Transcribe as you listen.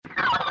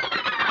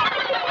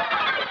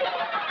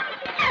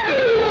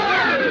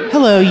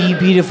Hello, you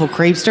beautiful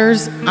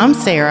creepsters. I'm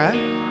Sarah.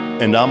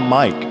 And I'm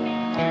Mike.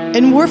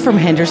 And we're from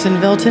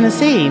Hendersonville,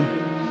 Tennessee.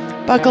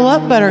 Buckle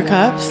up,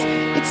 buttercups.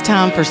 It's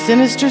time for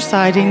Sinister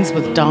Sightings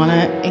with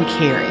Donna and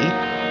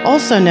Carrie,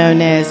 also known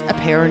as a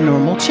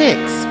Paranormal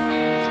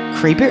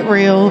Chicks. Creep it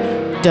real,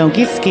 don't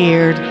get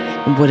scared,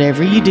 and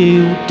whatever you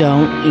do,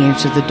 don't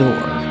answer the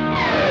door.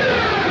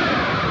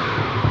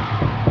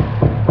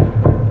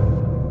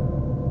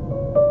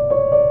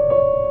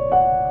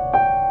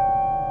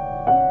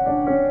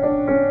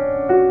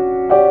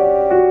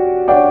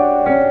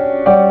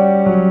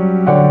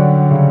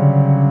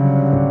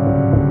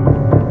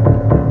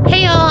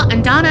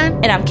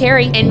 And I'm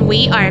Carrie. And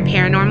we are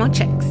Paranormal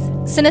Chicks.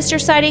 Sinister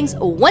Sightings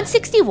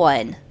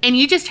 161. And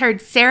you just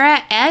heard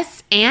Sarah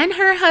S. and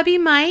her hubby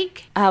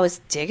Mike. I was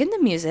digging the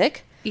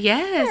music.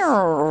 Yes.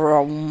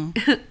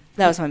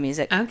 That was my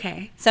music.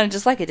 Okay. Sounded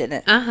just like it, didn't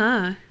it?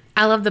 Uh-huh.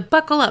 I love the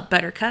buckle up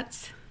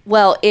buttercups.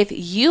 Well, if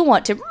you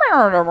want to...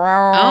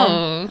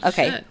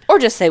 okay. Shit. Or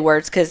just say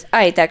words, because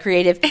I ain't that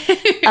creative.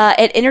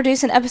 And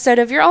introduce an episode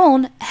of your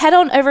own, head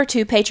on over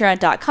to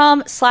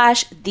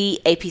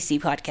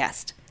patreon.com/theapc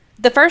podcast.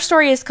 The first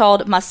story is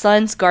called My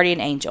Son's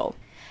Guardian Angel.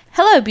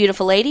 Hello,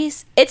 beautiful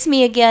ladies. It's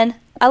me again.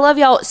 I love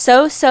y'all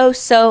so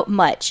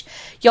much.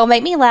 Y'all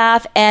make me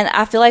laugh, and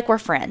I feel like we're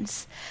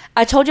friends.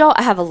 I told y'all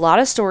I have a lot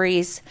of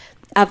stories.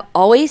 I've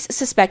always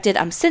suspected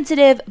I'm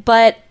sensitive,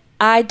 but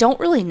I don't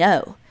really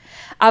know.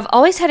 I've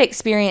always had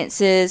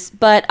experiences,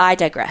 but I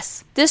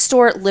digress. This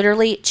story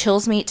literally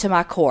chills me to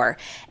my core,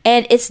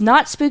 and it's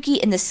not spooky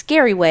in the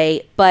scary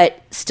way,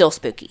 but still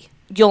spooky.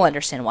 You'll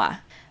understand why.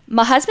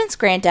 My husband's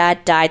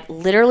granddad died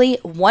literally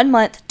 1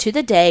 month to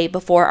the day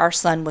before our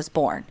son was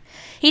born.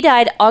 He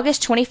died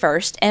August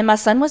 21st, and my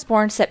son was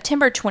born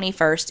September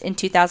 21st in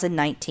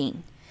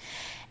 2019.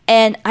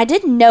 And I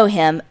didn't know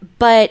him,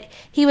 but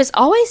he was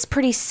always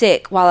pretty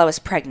sick while I was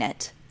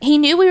pregnant. He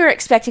knew we were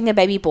expecting a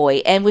baby boy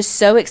and was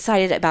so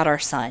excited about our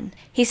son.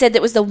 He said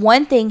that was the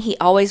one thing he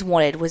always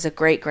wanted was a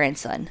great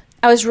grandson.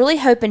 I was really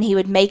hoping he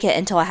would make it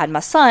until I had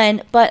my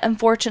son, but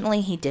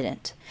unfortunately he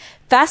didn't.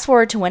 Fast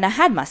forward to when I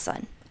had my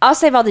son. I'll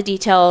save all the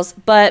details,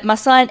 but my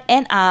son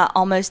and I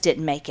almost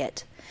didn't make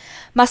it.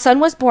 My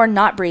son was born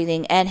not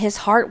breathing, and his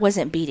heart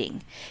wasn't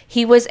beating.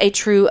 He was a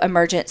true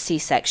emergent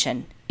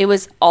C-section. It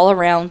was all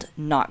around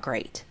not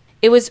great.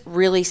 It was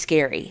really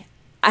scary.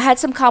 I had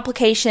some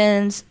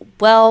complications,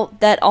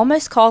 that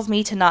almost caused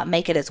me to not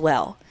make it as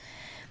well.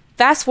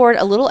 Fast forward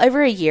a little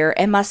over a year,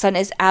 and my son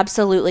is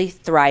absolutely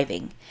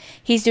thriving.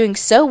 He's doing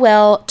so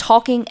well,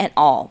 talking and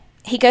all.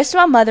 He goes to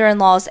my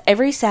mother-in-law's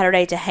every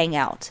Saturday to hang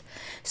out.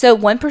 So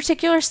one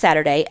particular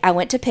Saturday, I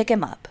went to pick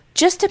him up.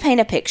 Just to paint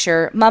a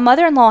picture, my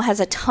mother-in-law has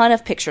a ton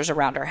of pictures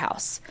around her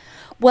house.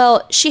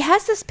 Well, she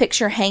has this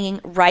picture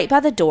hanging right by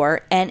the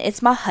door, and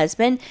it's my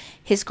husband,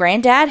 his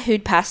granddad,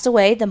 who'd passed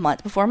away the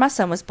month before my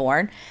son was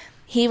born.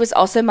 He was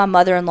also my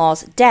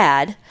mother-in-law's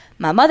dad,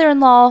 my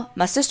mother-in-law,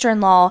 my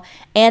sister-in-law,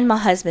 and my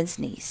husband's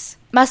niece.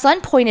 My son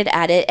pointed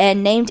at it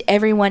and named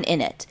everyone in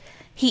it.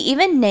 He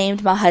even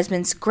named my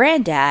husband's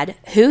granddad,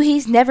 who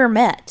he's never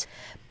met.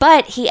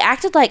 But he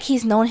acted like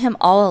he's known him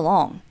all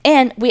along.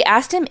 And we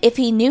asked him if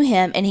he knew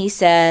him, and he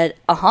said,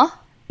 uh-huh.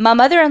 My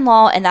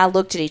mother-in-law and I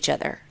looked at each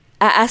other.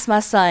 I asked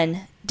my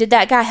son, did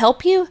that guy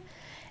help you?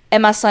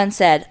 And my son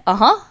said,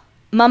 uh-huh.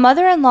 My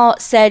mother-in-law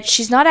said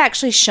she's not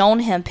actually shown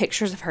him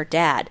pictures of her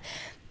dad.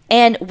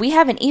 And we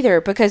haven't either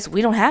because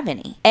we don't have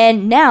any.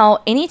 And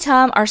now,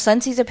 anytime our son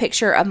sees a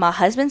picture of my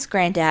husband's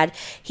granddad,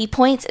 he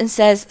points and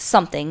says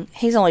something.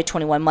 He's only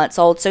 21 months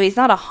old, so he's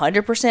not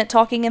 100%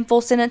 talking in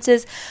full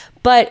sentences,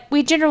 but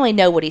we generally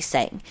know what he's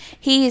saying.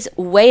 He's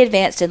way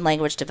advanced in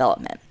language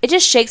development. It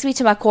just shakes me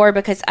to my core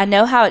because I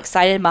know how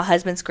excited my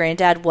husband's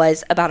granddad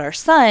was about our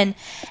son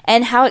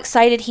and how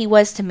excited he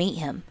was to meet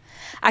him.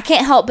 I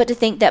can't help but to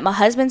think that my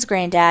husband's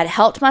granddad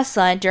helped my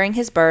son during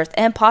his birth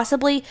and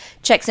possibly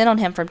checks in on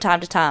him from time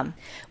to time.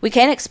 We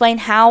can't explain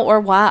how or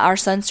why our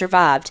son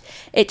survived.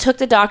 It took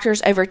the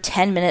doctors over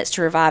 10 minutes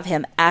to revive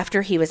him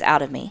after he was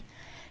out of me.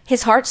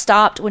 His heart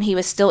stopped when he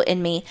was still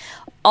in me.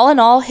 All in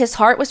all, his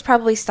heart was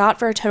probably stopped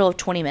for a total of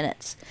 20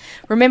 minutes.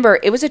 Remember,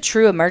 it was a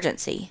true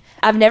emergency.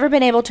 I've never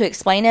been able to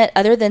explain it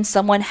other than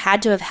someone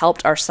had to have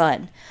helped our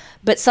son.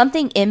 But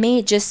something in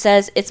me just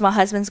says it's my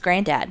husband's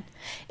granddad.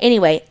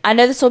 Anyway, I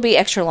know this will be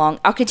extra long.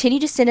 I'll continue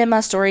to send in my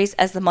stories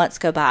as the months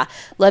go by.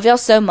 Love y'all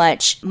so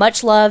much.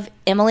 Much love,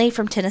 Emily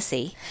from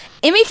Tennessee.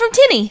 Emmy from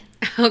Tenny.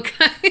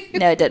 Okay.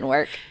 No, it didn't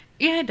work.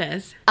 Yeah, it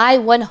does. I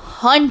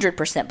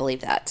 100%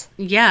 believe that.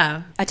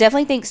 Yeah. I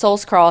definitely think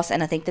souls cross,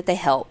 and I think that they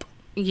help.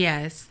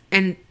 Yes.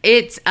 And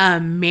it's a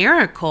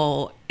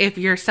miracle if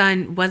your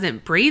son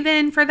wasn't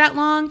breathing for that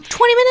long.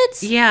 20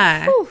 minutes?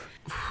 Yeah. Whew.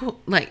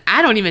 Like,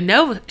 I don't even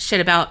know shit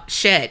about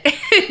shit.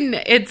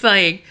 It's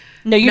like...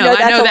 No, you know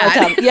that's all the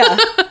time. Yeah.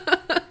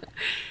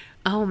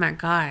 Oh my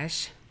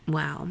gosh.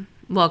 Wow.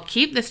 Well,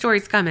 keep the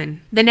stories coming.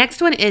 The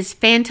next one is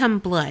Phantom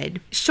Blood.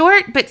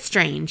 Short but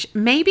strange.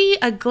 Maybe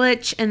a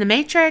glitch in the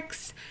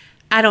Matrix?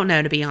 I don't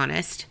know, to be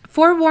honest.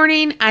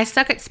 Forewarning, I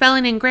suck at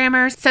spelling and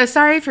grammar, so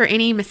sorry for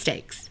any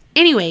mistakes.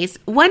 Anyways,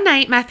 one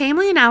night my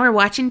family and I were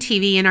watching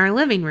TV in our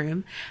living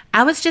room.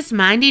 I was just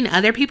minding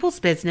other people's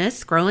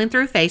business, scrolling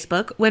through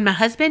Facebook, when my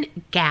husband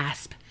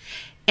gasped.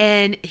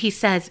 And he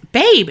says,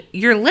 "Babe,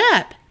 your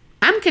lip."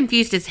 I'm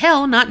confused as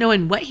hell, not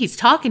knowing what he's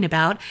talking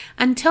about,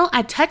 until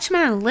I touch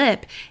my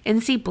lip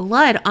and see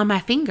blood on my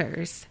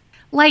fingers.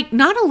 Like,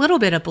 not a little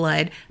bit of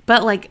blood,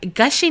 but like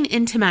gushing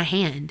into my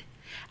hand.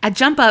 I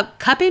jump up,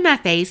 cupping my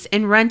face,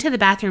 and run to the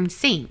bathroom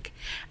sink.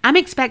 I'm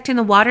expecting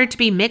the water to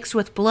be mixed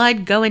with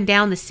blood going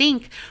down the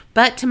sink,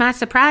 but to my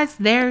surprise,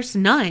 there's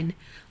none.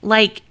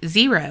 Like,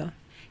 zero.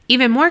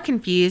 Even more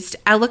confused,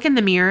 I look in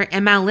the mirror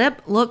and my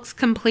lip looks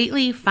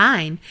completely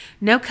fine.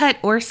 No cut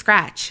or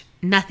scratch.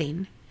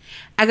 Nothing.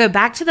 I go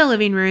back to the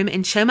living room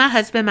and show my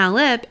husband my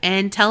lip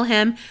and tell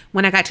him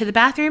when I got to the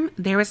bathroom,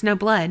 there was no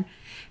blood.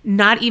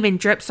 Not even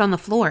drips on the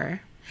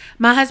floor.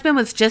 My husband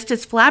was just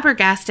as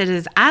flabbergasted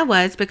as I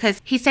was because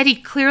he said he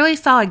clearly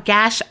saw a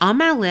gash on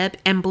my lip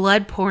and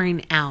blood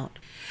pouring out.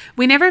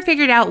 We never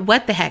figured out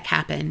what the heck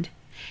happened.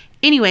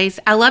 Anyways,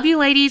 I love you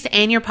ladies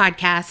and your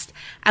podcast.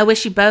 I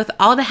wish you both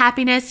all the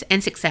happiness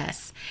and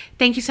success.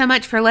 Thank you so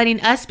much for letting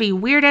us be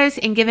weirdos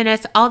and giving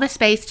us all the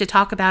space to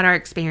talk about our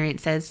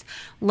experiences.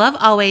 Love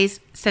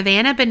always,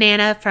 Savannah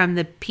Banana from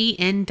the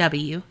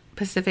PNW,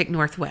 Pacific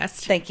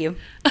Northwest. Thank you.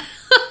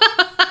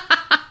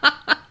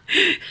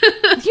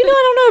 You know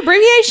I don't know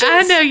abbreviations.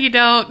 I know you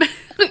don't.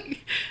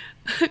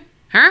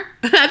 Huh?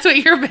 That's what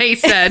your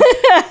face said.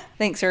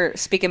 Thanks for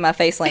speaking my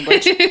face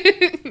language.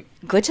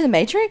 Glitch of the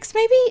Matrix,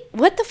 maybe?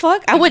 What the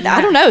fuck? I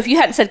don't know. If you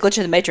hadn't said Glitch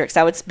of the Matrix,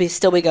 I would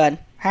still be going,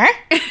 huh?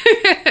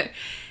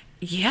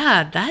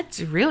 Yeah,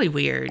 that's really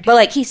weird. But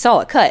like, he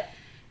saw a cut.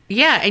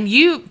 Yeah, and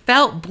you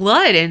felt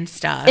blood and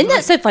stuff. Isn't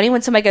that so funny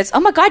when somebody goes, "Oh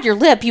my God, your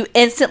lip," you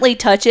instantly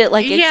touch it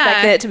like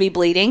expecting it to be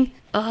bleeding?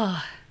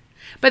 Ugh.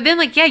 But then,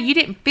 like, yeah, you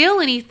didn't feel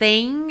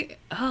anything.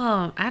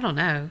 Oh, I don't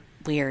know.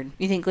 Weird.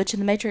 You think Glitch in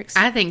the Matrix?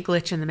 I think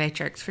Glitch in the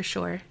Matrix for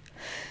sure.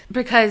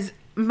 Because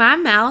my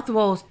mouth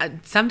will,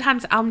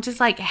 sometimes I'm just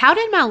like, how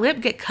did my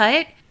lip get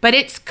cut? But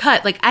it's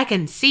cut. Like, I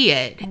can see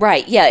it.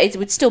 Right. Yeah, it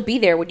would still be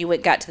there when you went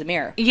and got to the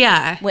mirror.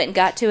 Yeah. Went and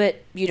got to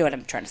it. You know what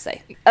I'm trying to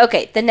say.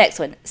 Okay, the next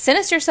one.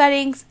 Sinister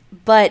sightings,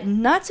 but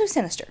not so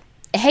sinister.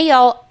 Hey,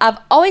 y'all. I've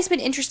always been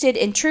interested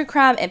in true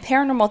crime and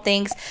paranormal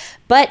things,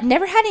 but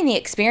never had any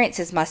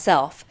experiences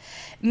myself.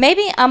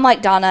 Maybe I'm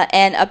like Donna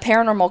and a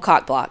paranormal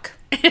cockblock.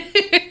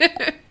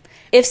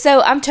 If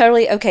so, I'm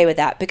totally okay with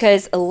that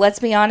because, let's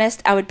be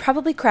honest, I would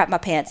probably crap my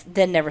pants,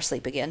 then never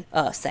sleep again.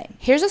 Same.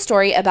 Here's a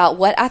story about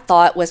what I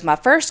thought was my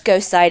first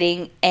ghost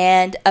sighting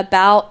and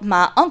about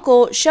my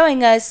uncle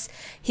showing us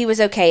he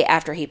was okay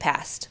after he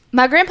passed.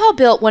 My grandpa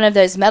built one of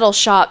those metal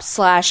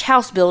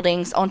shops/house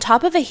buildings on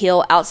top of a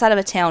hill outside of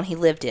a town he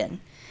lived in.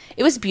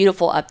 It was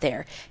beautiful up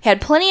there. He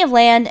had plenty of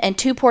land and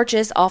 2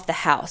 porches off the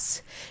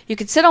house. You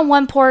could sit on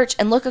one porch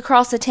and look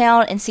across the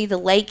town and see the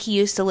lake he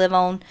used to live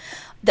on.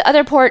 The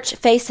other porch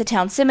faced the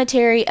town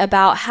cemetery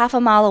about half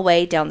a mile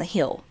away down the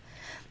hill.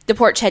 The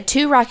porch had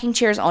 2 rocking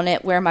chairs on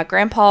it where my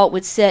grandpa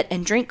would sit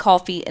and drink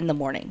coffee in the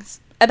mornings.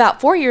 About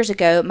 4 years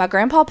ago, my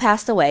grandpa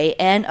passed away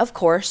and, of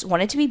course,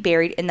 wanted to be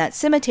buried in that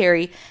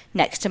cemetery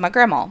next to my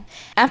grandma.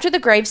 After the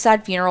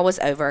graveside funeral was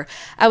over,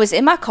 I was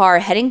in my car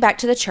heading back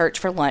to the church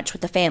for lunch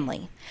with the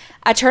family.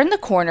 I turned the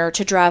corner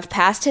to drive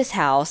past his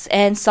house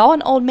and saw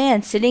an old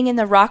man sitting in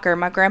the rocker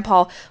my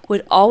grandpa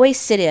would always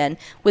sit in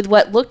with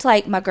what looked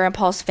like my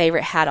grandpa's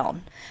favorite hat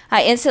on.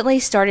 I instantly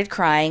started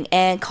crying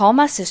and called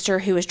my sister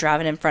who was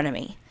driving in front of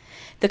me.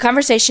 The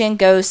conversation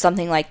goes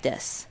something like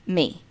this.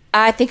 Me: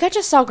 "I think I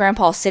just saw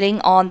Grandpa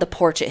sitting on the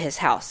porch at his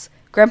house.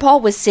 Grandpa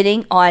was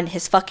sitting on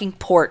his fucking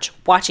porch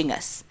watching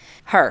us."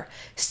 Her: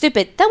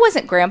 "Stupid, that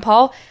wasn't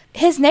Grandpa.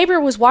 His neighbor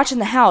was watching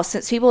the house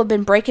since people have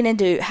been breaking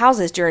into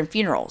houses during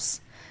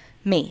funerals."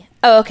 Me: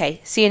 "Oh, okay,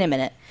 see you in a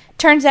minute."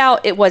 Turns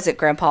out it wasn't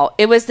Grandpa.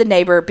 It was the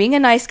neighbor being a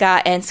nice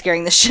guy and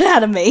scaring the shit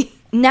out of me.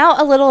 Now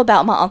a little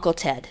about my Uncle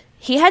Ted.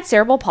 He had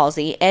cerebral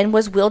palsy and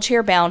was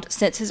wheelchair bound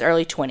since his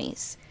early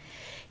 20s.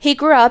 He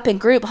grew up in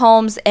group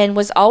homes and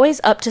was always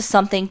up to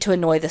something to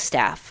annoy the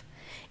staff,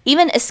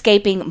 even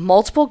escaping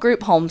multiple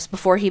group homes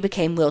before he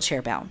became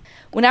wheelchair bound.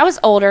 When I was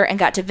older and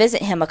got to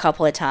visit him a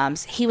couple of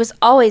times, he was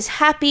always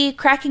happy,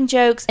 cracking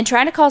jokes, and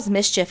trying to cause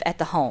mischief at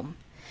the home.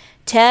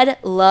 Ted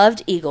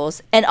loved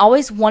eagles and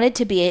always wanted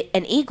to be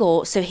an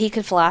eagle so he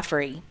could fly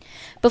free.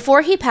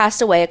 Before he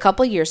passed away a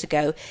couple years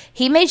ago,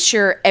 he made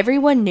sure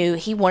everyone knew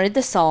he wanted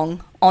the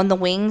song "On the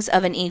Wings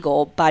of an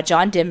Eagle" by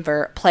John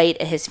Denver played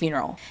at his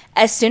funeral.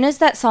 As soon as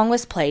that song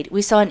was played,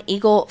 we saw an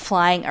eagle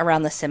flying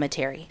around the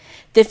cemetery.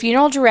 The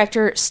funeral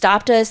director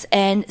stopped us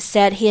and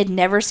said he had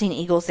never seen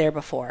eagles there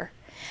before.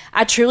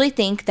 I truly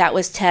think that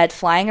was Ted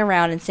flying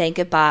around and saying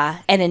goodbye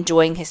and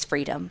enjoying his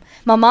freedom.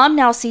 My mom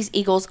now sees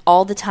eagles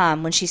all the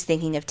time when she's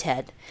thinking of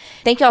Ted.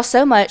 Thank y'all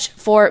so much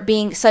for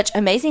being such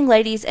amazing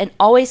ladies and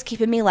always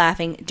keeping me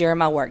laughing during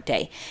my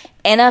workday.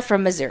 Anna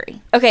from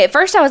Missouri. Okay, at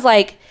first I was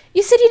like,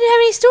 you said you didn't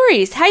have any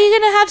stories. How are you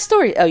going to have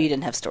stories? Oh, you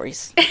didn't have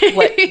stories.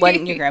 What,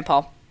 wasn't your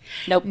grandpa?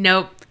 Nope.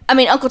 I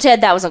mean, Uncle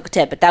Ted, that was Uncle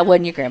Ted, but that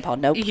wasn't your grandpa.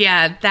 Nope.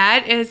 Yeah,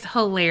 that is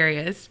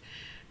hilarious.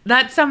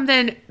 That's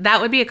something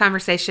that would be a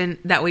conversation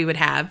that we would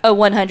have. Oh,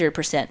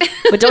 100%.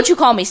 But don't you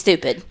call me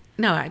stupid.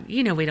 No,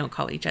 we don't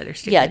call each other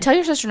stupid. Yeah, tell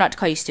your sister not to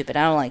call you stupid.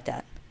 I don't like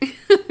that.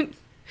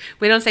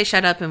 We don't say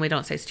shut up and we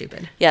don't say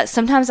stupid. Yeah,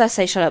 sometimes I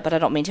say shut up, but I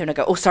don't mean to. And I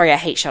go, oh, sorry, I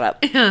hate shut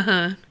up.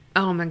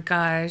 Oh my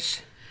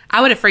gosh.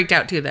 I would have freaked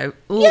out too, though.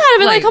 Yeah, I'd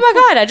be like, oh my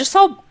God, I just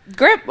saw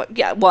Grandpa.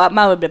 Yeah, well,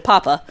 mine would have been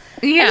Papa.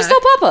 Yeah. I just saw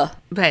Papa.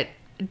 But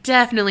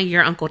definitely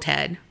your Uncle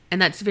Ted.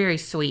 And that's very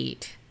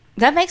sweet.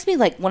 That makes me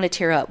like want to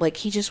tear up. Like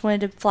he just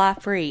wanted to fly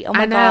free. Oh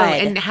my I know, God.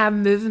 and have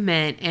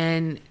movement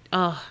and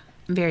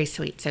very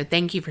sweet. So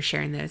thank you for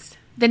sharing those.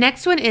 The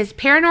next one is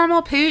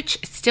Paranormal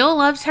Pooch Still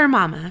Loves Her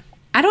Mama.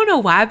 I don't know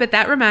why, but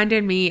that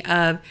reminded me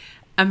of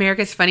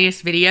America's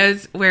Funniest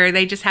Videos where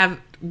they just have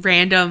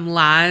random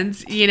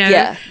lines,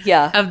 Yeah.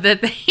 of the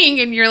thing,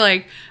 and you're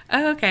like,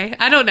 oh, okay.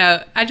 I don't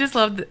know. I just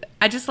love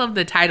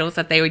the titles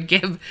that they would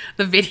give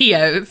the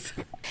videos.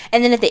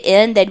 And then at the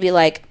end, they'd be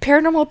like,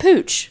 Paranormal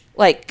Pooch.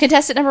 Like,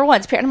 contestant number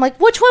 1's parent. I'm like,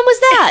 which one was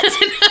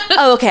that?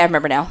 Oh, okay, I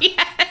remember now.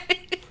 Yeah.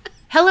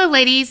 Hello,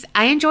 ladies.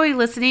 I enjoy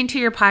listening to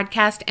your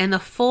podcast and the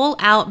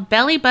full-out,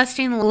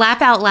 belly-busting,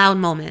 laugh-out-loud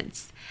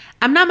moments.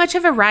 I'm not much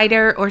of a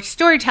writer or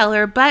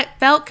storyteller, but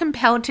felt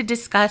compelled to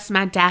discuss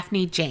my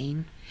Daphne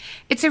Jane.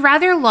 It's a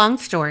rather long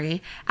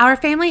story. Our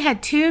family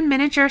had 2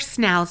 miniature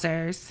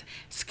schnauzers,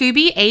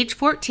 Scooby, age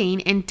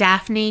 14, and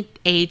Daphne,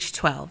 age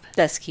 12.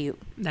 That's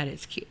cute. That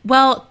is cute.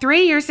 Well,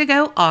 3 years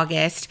ago,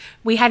 August,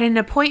 we had an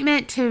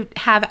appointment to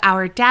have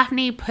our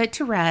Daphne put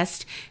to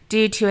rest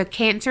due to a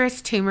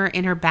cancerous tumor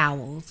in her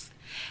bowels.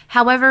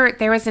 However,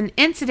 there was an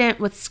incident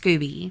with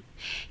Scooby.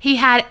 He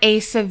had a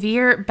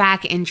severe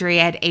back injury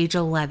at age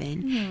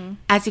 11. Mm.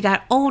 As he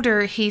got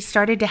older, he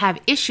started to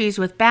have issues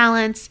with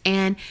balance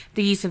and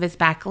the use of his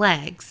back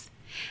legs.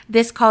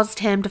 This caused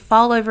him to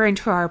fall over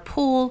into our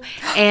pool,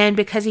 and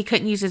because he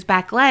couldn't use his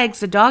back legs,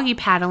 the doggy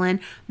paddling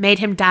made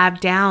him dive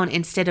down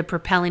instead of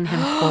propelling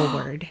him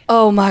forward.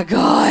 Oh my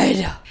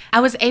God. I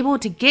was able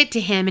to get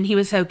to him and he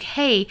was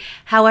okay.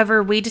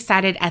 However, we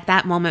decided at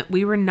that moment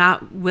we were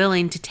not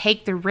willing to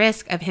take the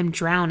risk of him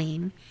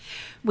drowning.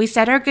 We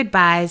said our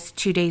goodbyes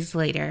 2 days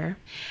later.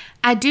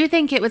 I do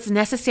think it was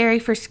necessary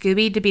for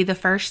Scooby to be the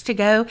first to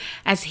go,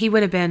 as he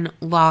would have been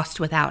lost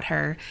without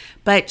her,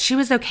 but she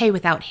was okay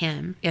without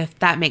him, if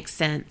that makes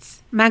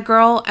sense. My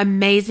girl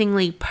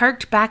amazingly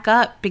perked back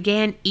up,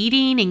 began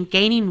eating and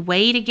gaining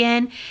weight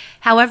again.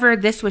 However,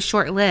 this was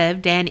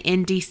short-lived, and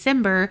in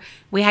December,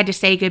 we had to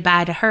say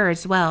goodbye to her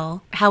as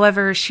well.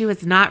 However, she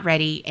was not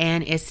ready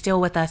and is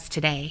still with us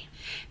today.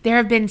 There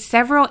have been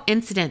several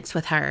incidents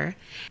with her.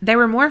 They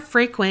were more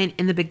frequent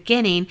in the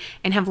beginning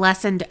and have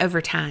lessened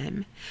over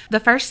time. The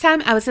first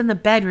time I was in the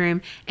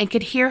bedroom and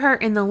could hear her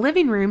in the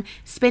living room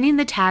spinning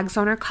the tags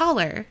on her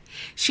collar.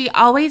 She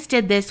always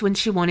did this when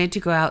she wanted to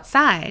go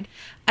outside.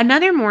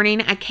 Another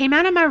morning, I came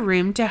out of my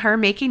room to her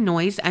making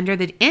noise under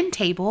the end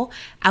table.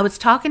 I was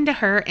talking to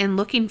her and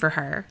looking for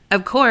her.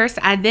 Of course,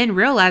 I then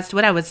realized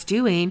what I was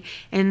doing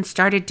and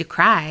started to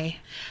cry.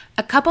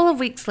 A couple of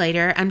weeks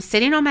later, I'm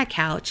sitting on my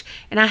couch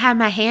and I have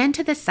my hand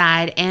to the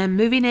side and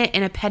moving it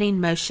in a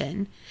petting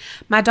motion.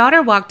 My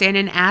daughter walked in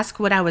and asked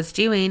what I was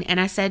doing,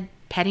 and I said,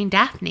 petting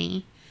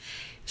Daphne.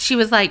 She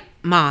was like,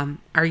 Mom,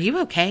 are you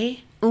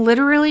okay?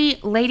 Literally,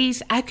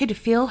 ladies, I could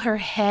feel her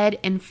head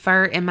and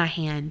fur in my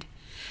hand.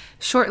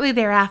 Shortly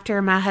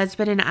thereafter, my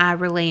husband and I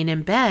were laying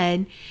in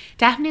bed.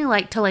 Daphne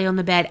liked to lay on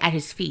the bed at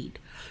his feet.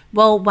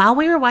 Well, while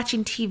we were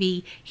watching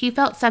TV, he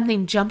felt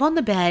something jump on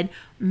the bed,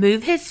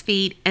 move his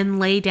feet, and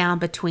lay down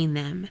between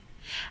them.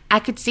 I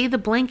could see the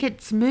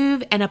blankets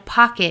move and a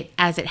pocket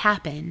as it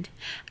happened.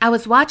 I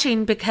was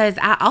watching because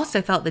I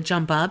also felt the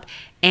jump up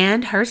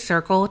and her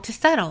circle to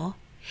settle.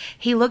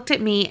 He looked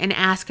at me and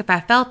asked if I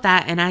felt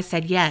that, and I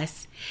said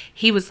yes.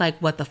 He was like,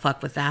 what the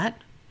fuck was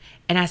that?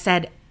 And I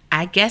said,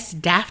 I guess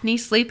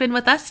Daphne's sleeping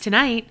with us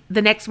tonight.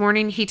 The next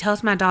morning, he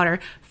tells my daughter,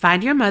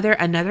 find your mother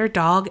another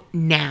dog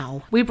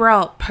now. We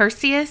brought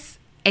Perseus,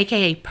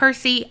 aka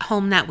Percy,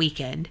 home that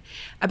weekend.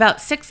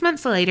 About 6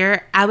 months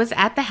later, I was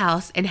at the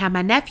house and had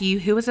my nephew,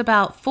 who was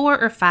about 4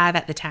 or 5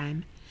 at the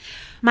time.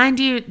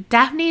 Mind you,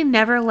 Daphne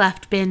never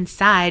left Ben's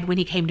side when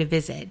he came to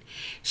visit.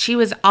 She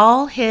was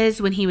all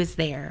his when he was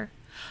there.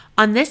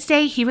 On this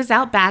day, he was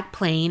out back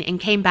playing and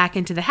came back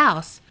into the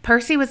house.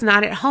 Percy was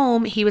not at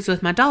home. He was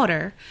with my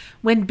daughter.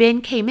 When Ben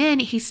came in,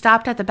 he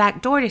stopped at the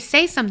back door to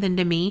say something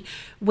to me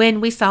when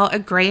we saw a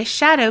grayish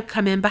shadow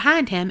come in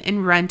behind him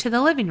and run to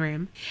the living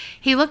room.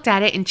 He looked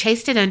at it and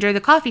chased it under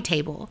the coffee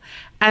table.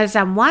 As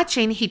I'm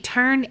watching, he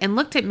turned and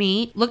looked at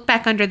me, looked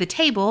back under the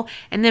table,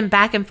 and then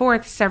back and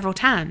forth several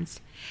times.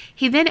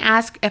 He then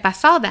asked if I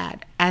saw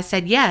that. I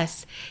said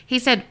yes. He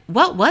said,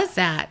 what was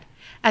that?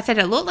 I said,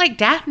 it looked like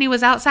Daphne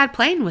was outside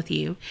playing with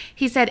you.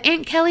 He said,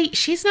 Aunt Kelly,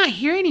 she's not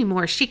here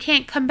anymore. She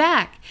can't come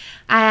back.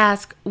 I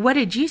asked, what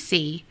did you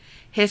see?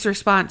 His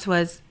response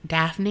was,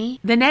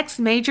 Daphne? The next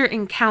major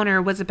encounter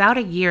was about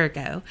a year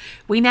ago.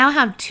 We now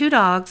have 2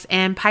 dogs,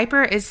 and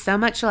Piper is so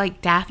much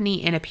like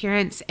Daphne in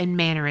appearance and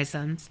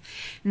mannerisms.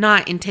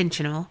 Not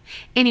intentional.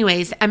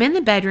 Anyways, I'm in the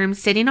bedroom,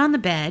 sitting on the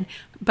bed.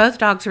 Both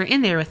dogs were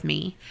in there with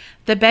me.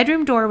 The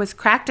bedroom door was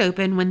cracked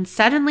open when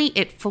suddenly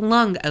it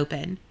flung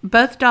open.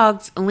 Both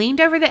dogs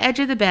leaned over the edge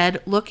of the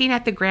bed, looking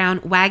at the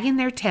ground, wagging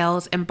their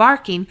tails and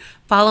barking,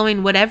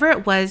 following whatever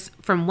it was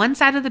from one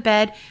side of the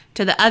bed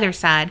to the other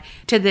side,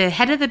 to the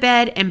head of the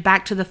bed and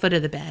back to the foot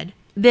of the bed.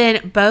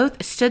 Then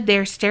both stood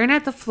there staring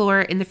at the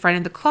floor in the front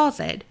of the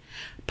closet.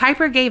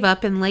 Piper gave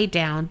up and lay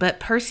down, but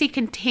Percy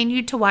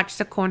continued to watch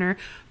the corner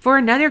for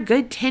another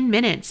good 10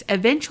 minutes,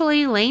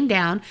 eventually laying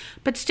down,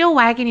 but still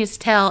wagging his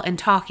tail and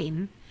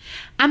talking.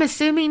 I'm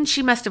assuming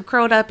she must have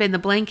curled up in the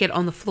blanket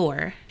on the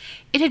floor.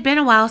 It had been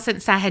a while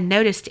since I had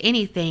noticed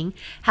anything.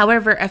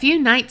 However, a few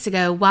nights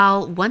ago,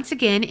 while once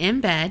again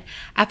in bed,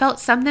 I felt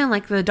something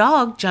like the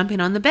dog jumping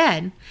on the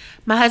bed.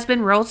 My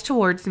husband rolls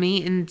towards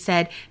me and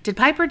said, "Did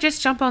Piper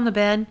just jump on the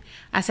bed?"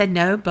 I said,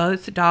 "No,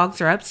 both dogs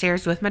are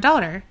upstairs with my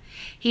daughter."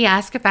 He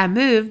asked if I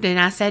moved, and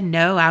I said,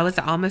 "No, I was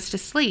almost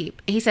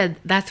asleep." He said,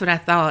 "That's what I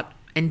thought,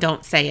 and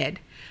don't say it."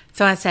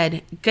 So I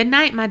said, "Good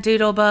night, my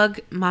doodle bug.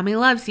 Mommy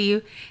loves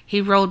you."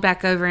 He rolled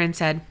back over and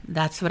said,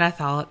 "That's what I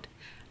thought."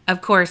 Of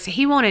course,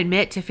 he won't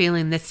admit to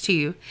feeling this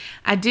too.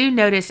 I do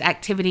notice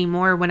activity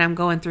more when I'm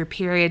going through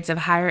periods of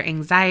higher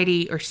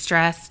anxiety or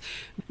stress,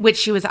 which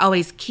she was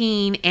always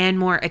keen and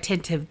more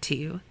attentive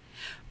to.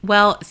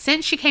 Well,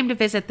 since she came to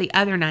visit the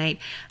other night,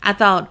 I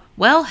thought,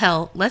 well,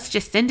 hell, let's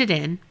just send it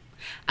in.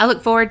 I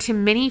look forward to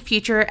many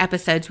future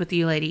episodes with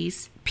you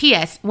ladies.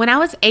 P.S. When I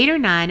was 8 or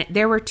 9,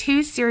 there were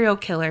 2 serial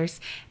killers,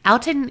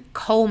 Alton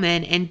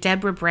Coleman and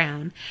Deborah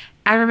Brown.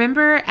 I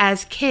remember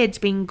as kids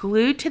being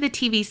glued to the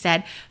TV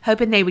set,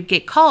 hoping they would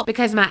get caught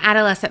because my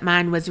adolescent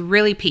mind was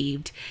really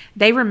peeved.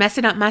 They were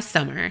messing up my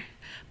summer.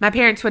 My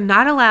parents would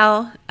not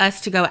allow us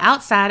to go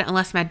outside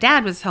unless my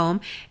dad was home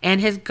and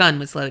his gun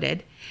was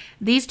loaded.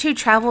 These 2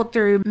 traveled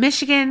through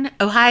Michigan,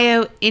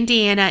 Ohio,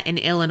 Indiana, and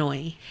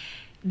Illinois.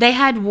 They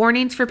had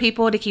warnings for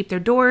people to keep their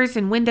doors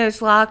and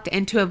windows locked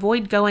and to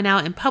avoid going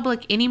out in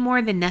public any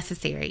more than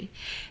necessary.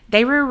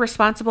 They were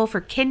responsible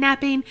for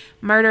kidnapping,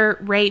 murder,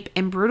 rape,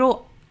 and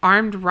brutal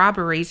armed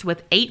robberies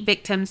with 8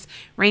 victims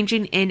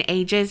ranging in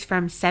ages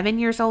from 7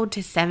 years old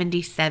to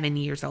 77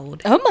 years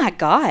old. Oh my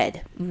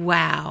God.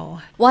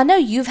 Wow. Well, I know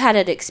you've had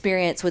an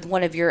experience with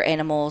one of your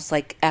animals,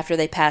 like after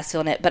they passed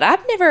on it, but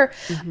I've never,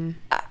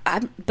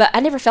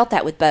 I never felt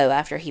that with Bo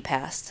after he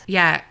passed.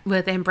 Yeah,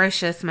 with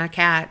Ambrosius, my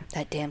cat.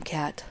 That damn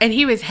cat. And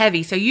he was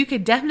heavy, so you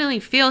could definitely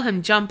feel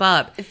him jump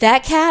up.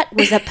 That cat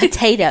was a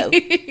potato.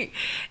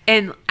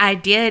 And I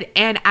did,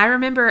 and I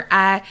remember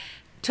I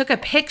took a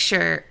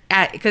picture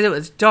because it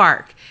was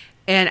dark,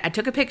 and I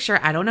took a picture.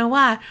 I don't know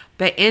why,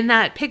 but in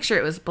that picture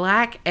it was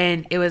black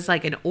and it was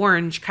like an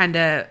orange kind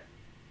of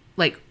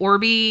like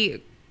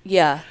Orby.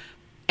 Yeah.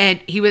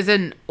 And he was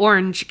an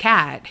orange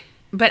cat,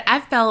 but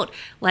I felt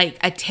like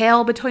a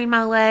tail between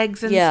my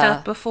legs and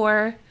stuff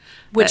before,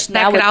 which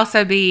that could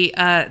also be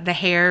the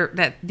hair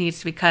that needs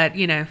to be cut.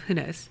 You know, who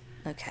knows?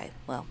 Okay.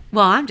 Well,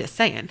 I'm just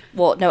saying.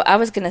 Well, no, I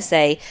was going to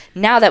say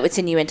now that would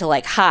send you into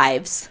like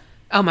hives.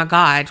 Oh my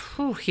God.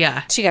 Whew,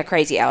 yeah. She got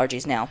crazy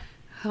allergies now.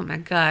 Oh my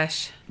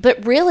gosh.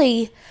 But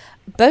really,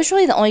 Bo's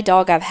really the only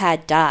dog I've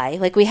had die.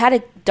 Like, we had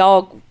a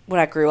dog when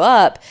I grew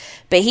up,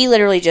 but he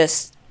literally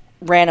just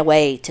ran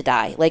away to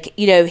die. Like,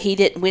 you know, we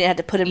didn't have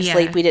to put him to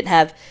sleep.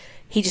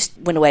 He just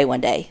went away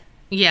one day.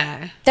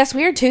 Yeah. That's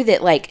weird too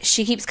that like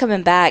she keeps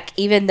coming back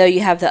even though you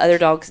have the other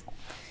dogs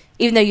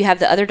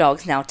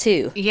now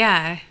too.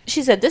 Yeah.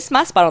 She said, "This is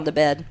my spot on the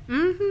bed."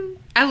 Mm-hmm.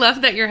 I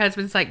love that your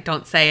husband's like,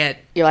 "Don't say it."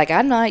 You're like,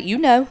 "I'm not, you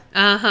know."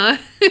 Uh-huh.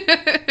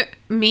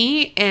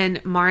 Me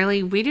and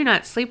Marley, we do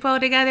not sleep well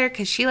together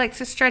because she likes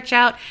to stretch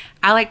out.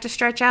 I like to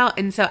stretch out.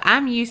 And so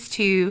I'm used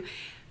to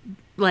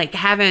like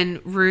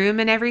having room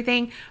and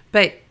everything.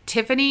 But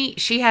Tiffany,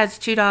 she has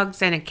 2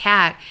 dogs and a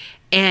cat,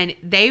 and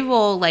they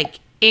will like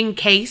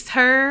encase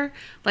her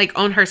like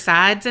on her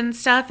sides and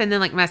stuff. And then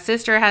like my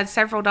sister has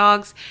several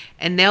dogs,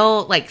 and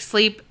they'll like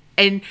sleep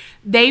and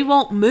they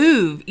won't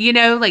move, you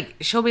know, like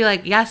she'll be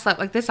like, "Yeah, I slept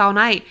like this all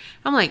night."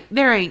 I'm like,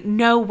 there ain't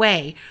no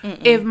way.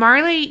 If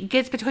Marley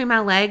gets between my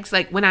legs,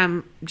 like when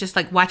I'm just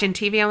like watching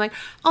TV, I'm like,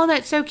 "Oh,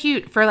 that's so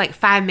cute," for like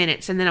 5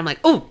 minutes. And then I'm like,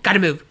 "Oh, gotta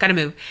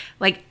move.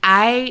 Like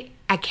I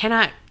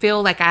cannot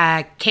feel like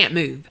I can't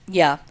move.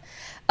 Yeah.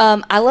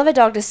 I love a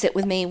dog to sit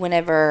with me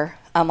whenever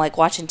I'm like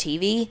watching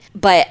TV,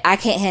 but I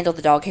can't handle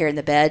the dog hair in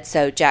the bed.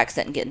 So Jax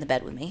didn't get in the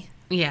bed with me.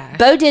 Yeah.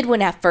 Bo did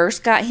when I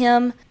first got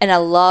him, and I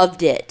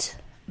loved it.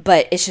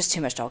 But it's just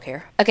too much dog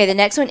hair. Okay, the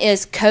next one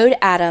is Code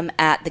Adam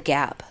at the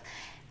Gap.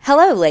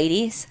 Hello,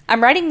 ladies.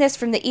 I'm writing this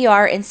from the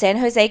ER in San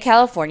Jose,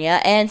 California,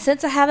 and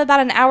since I have about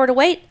an hour to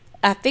wait,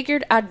 I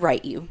figured I'd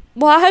write you.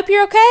 Well, I hope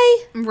you're okay.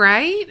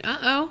 Right?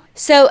 Uh-oh.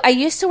 So, I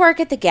used to work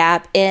at the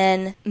Gap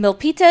in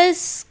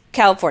Milpitas,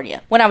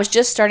 California, when I was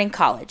just starting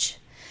college.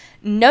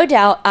 No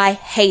doubt I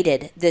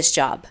hated this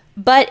job,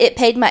 but it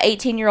paid my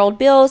 18-year-old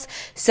bills,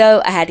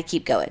 so I had to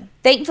keep going.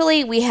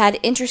 Thankfully, we had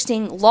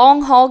interesting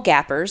long-haul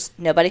gappers,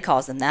 nobody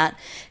calls them that,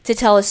 to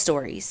tell us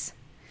stories.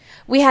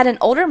 We had an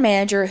older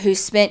manager who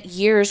spent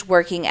years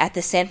working at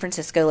the San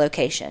Francisco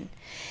location.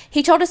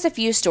 He told us a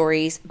few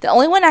stories. The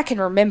only one I can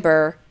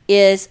remember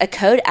is a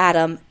code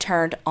Adam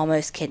turned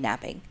almost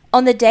kidnapping.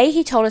 On the day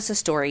he told us the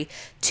story,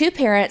 2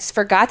 parents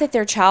forgot that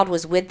their child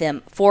was with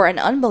them for an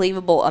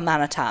unbelievable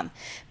amount of time.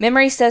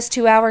 Memory says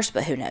 2 hours,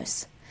 but who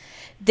knows?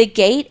 The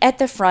gate at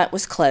the front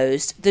was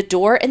closed, the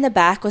door in the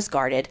back was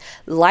guarded,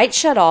 lights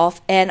shut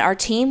off, and our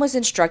team was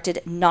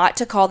instructed not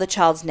to call the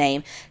child's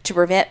name to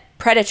prevent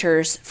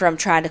predators from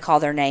trying to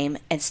call their name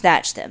and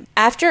snatch them.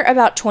 After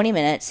about 20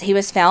 minutes, he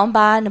was found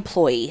by an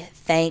employee.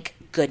 Thank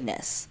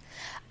goodness.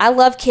 I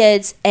love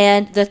kids,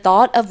 and the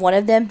thought of one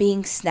of them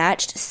being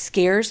snatched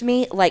scares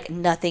me like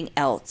nothing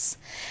else.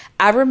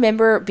 I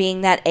remember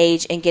being that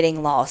age and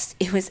getting lost.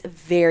 It was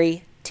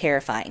very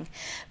terrifying.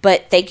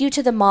 But thank you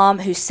to the mom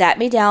who sat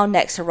me down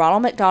next to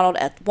Ronald McDonald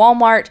at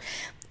Walmart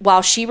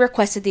while she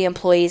requested the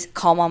employees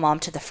call my mom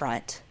to the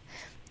front.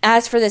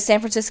 As for the San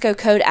Francisco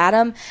Code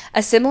Adam,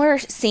 a similar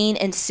scene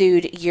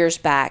ensued years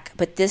back,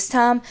 but this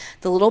time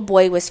the little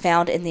boy was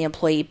found in the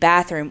employee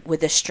bathroom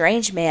with a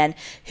strange man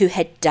who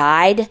had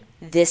dyed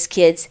this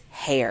kid's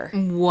hair.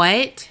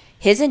 What?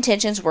 His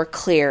intentions were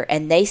clear,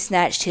 and they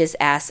snatched his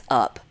ass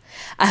up.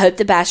 I hope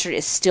the bastard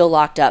is still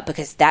locked up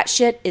because that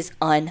shit is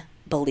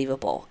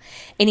unbelievable.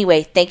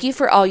 Anyway, thank you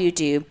for all you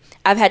do.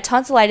 I've had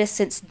tonsillitis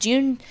since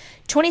June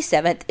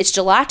 27th. It's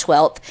July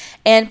 12th,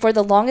 and for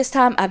the longest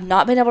time, I've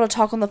not been able to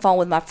talk on the phone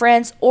with my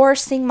friends or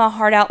sing my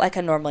heart out like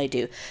I normally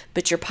do.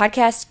 But your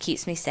podcast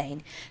keeps me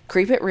sane.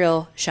 Creep it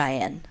real,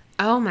 Cheyenne.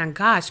 Oh my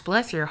gosh,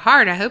 bless your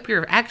heart. I hope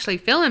you're actually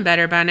feeling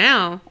better by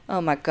now.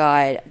 Oh my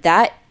God,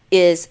 that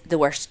is the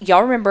worst.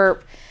 Y'all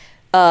remember,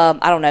 I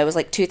don't know, it was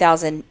like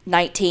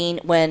 2019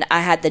 when I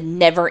had the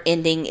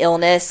never-ending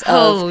illness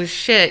of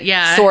shit,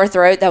 yeah. sore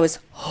throat. That was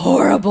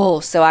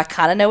horrible. So I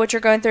kind of know what you're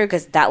going through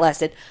because that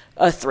lasted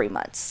 3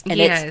 months. And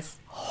it's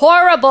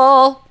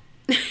horrible.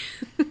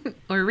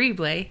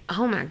 Horrible.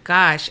 Oh my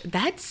gosh,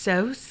 that's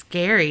so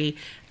scary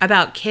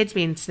about kids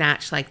being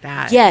snatched like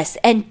that. Yes,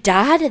 and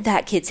dyed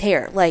that kid's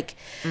hair. Like,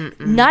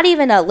 not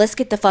even a let's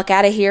get the fuck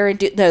out of here and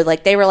do. No,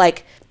 like they were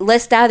like,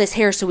 let's dye this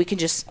hair so we can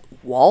just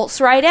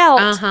waltz right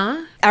out.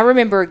 Uh-huh. I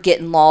remember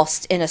getting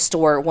lost in a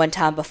store one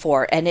time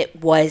before, and it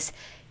was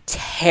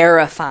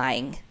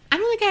terrifying. I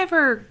don't think I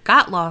ever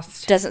got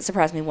lost. Doesn't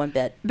surprise me one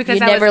bit. Because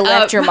you I never was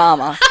left up. your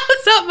mama. I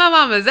was up my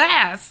mama's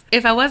ass.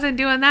 If I wasn't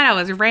doing that, I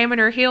was ramming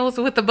her heels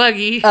with the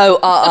buggy. Oh,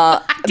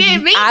 I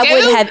didn't mean to. I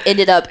would have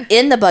ended up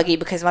in the buggy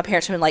because my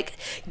parents would have been like,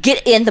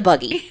 get in the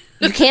buggy.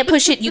 You can't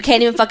push it. You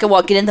can't even fucking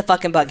walk. Get in the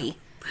fucking buggy.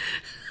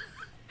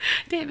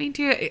 Didn't mean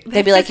to.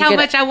 They'd be like, how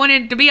much I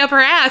wanted to be up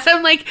her ass.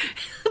 I'm like,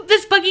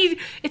 this buggy,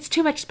 it's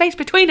too much space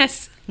between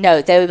us.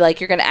 No, they would be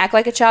like, you're going to act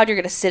like a child. You're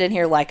going to sit in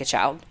here like a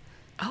child.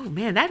 Oh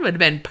man, that would have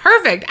been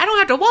perfect. I don't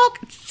have to walk.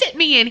 Sit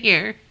me in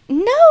here. No,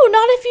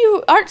 not if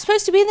you aren't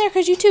supposed to be in there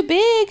because you're too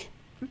big.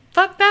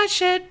 Fuck that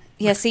shit.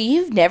 Yeah, see,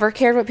 you've never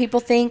cared what people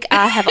think.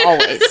 I have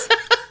always.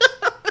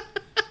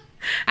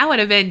 I would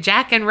have been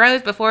Jack and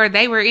Rose before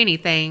they were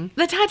anything.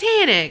 The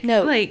Titanic.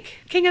 No. Like,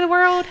 King of the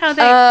World. How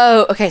they...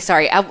 Oh, okay,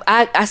 sorry.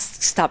 I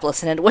stopped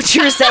listening to what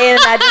you were saying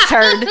and I just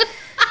heard.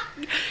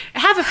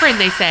 Have a friend,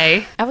 they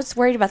say. I was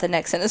worried about the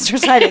next Sinister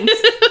Sightings.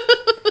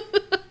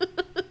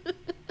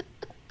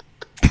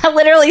 I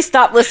literally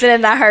stopped listening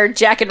and I heard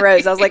Jack and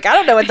Rose. I was like, I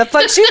don't know what the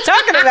fuck she's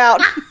talking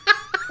about.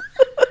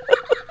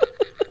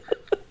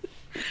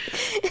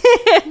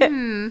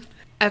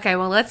 Okay,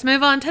 well, let's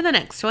move on to the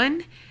next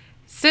one.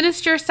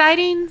 Sinister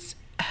Sightings,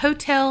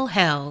 Hotel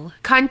Hell.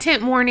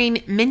 Content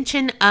warning,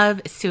 mention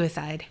of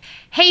suicide.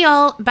 Hey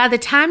y'all, by the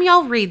time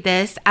y'all read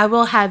this, I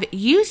will have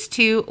used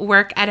to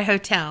work at a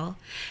hotel.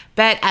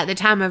 But at the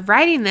time of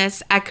writing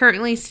this, I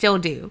currently still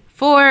do.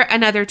 For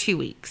another 2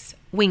 weeks.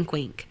 Wink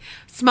wink.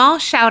 Small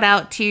shout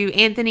out to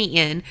Anthony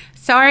N.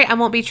 Sorry I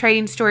won't be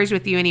trading stories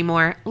with you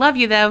anymore. Love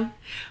you though.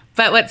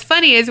 But what's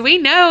funny is we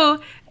know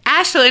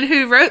Ashlyn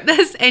who wrote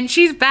this and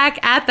she's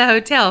back at the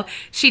hotel.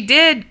 She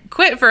did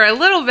quit for a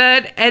little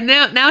bit and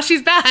now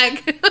she's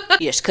back.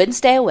 You just couldn't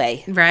stay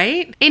away.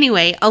 Right?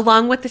 Anyway,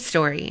 along with the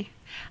story.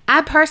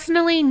 I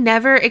personally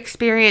never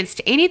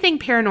experienced anything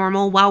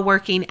paranormal while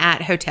working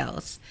at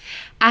hotels.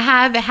 I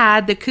have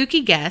had the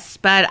kooky guests,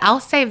 but I'll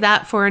save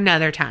that for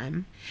another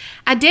time.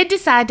 I did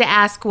decide to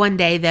ask one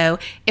day, though,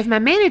 if my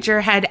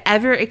manager had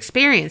ever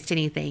experienced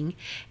anything,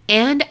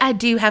 and I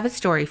do have a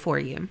story for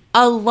you.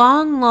 A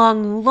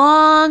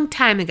long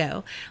time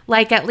ago,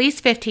 like at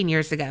least 15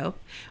 years ago,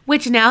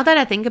 which now that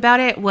I think about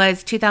it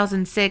was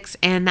 2006,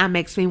 and that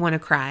makes me want to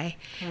cry.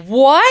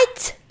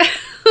 What?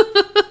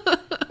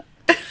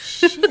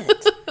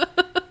 Shit.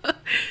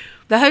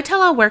 The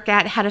hotel I work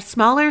at had a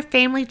smaller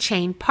family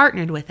chain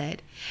partnered with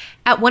it.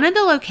 At one of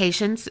the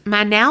locations,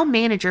 my now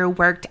manager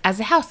worked as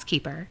a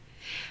housekeeper.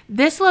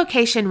 This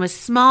location was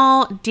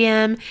small,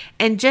 dim,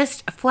 and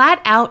just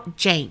flat out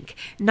jank.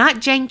 Not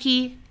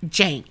janky,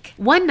 jank.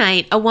 One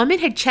night, a woman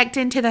had checked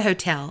into the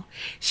hotel.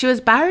 She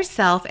was by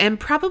herself and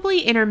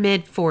probably in her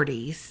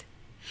mid-40s.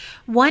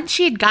 Once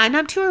she had gotten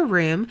up to her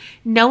room,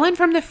 no one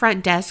from the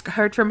front desk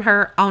heard from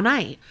her all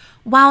night.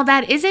 While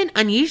that isn't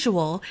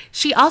unusual,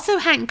 she also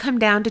hadn't come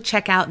down to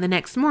check out the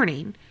next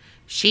morning.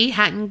 She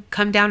hadn't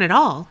come down at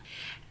all.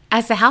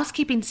 As the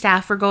housekeeping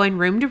staff were going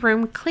room to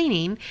room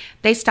cleaning,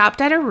 they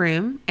stopped at a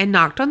room and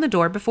knocked on the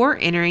door before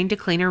entering to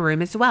clean a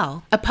room as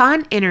well.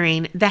 Upon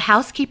entering, the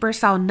housekeeper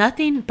saw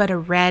nothing but a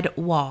red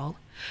wall.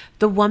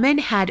 The woman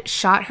had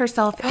shot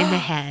herself in the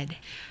head.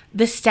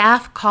 The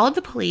staff called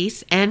the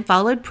police and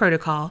followed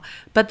protocol,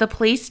 but the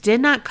police did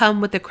not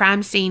come with the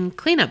crime scene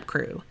cleanup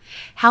crew.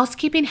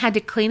 Housekeeping had to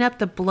clean up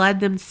the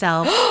blood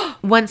themselves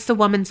once the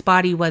woman's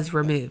body was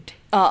removed.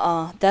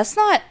 That's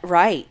not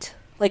right.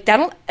 Like,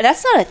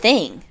 that's not a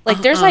thing.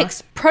 Like, there's, like,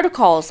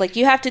 protocols. Like,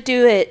 you have to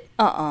do it.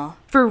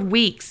 For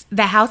weeks,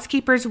 the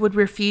housekeepers would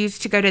refuse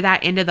to go to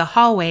that end of the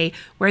hallway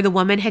where the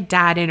woman had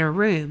died in her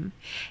room.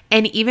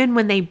 And even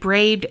when they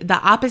braved the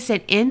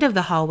opposite end of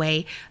the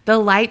hallway, the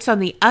lights on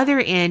the other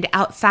end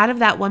outside of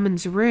that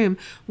woman's room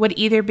would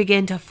either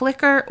begin to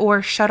flicker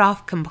or shut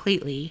off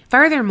completely.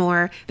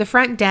 Furthermore, the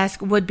front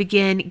desk would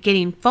begin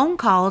getting phone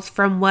calls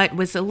from what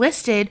was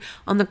listed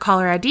on the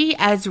caller ID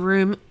as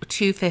room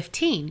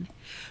 215.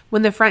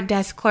 When the front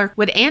desk clerk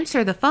would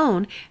answer the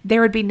phone,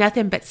 there would be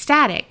nothing but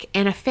static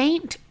and a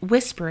faint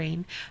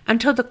whispering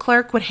until the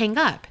clerk would hang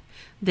up.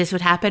 This would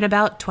happen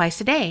about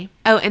twice a day.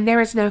 Oh, and there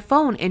was no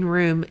phone in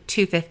room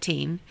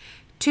 215.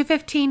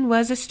 215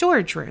 was a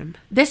storage room.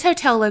 This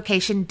hotel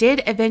location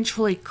did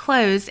eventually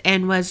close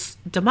and was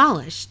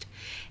demolished,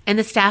 and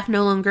the staff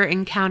no longer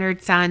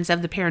encountered signs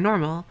of the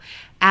paranormal,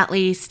 at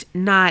least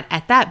not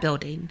at that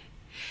building.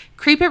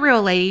 Creep It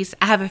Real, ladies,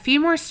 I have a few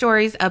more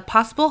stories of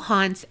possible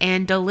haunts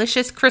and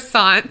delicious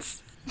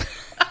croissants.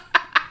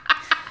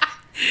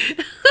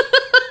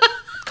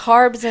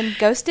 Carbs and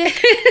ghosted?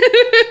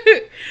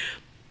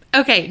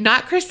 Okay,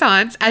 not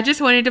croissants. I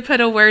just wanted to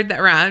put a word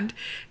that rhymed.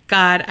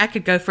 God, I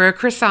could go for a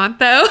croissant,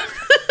 though.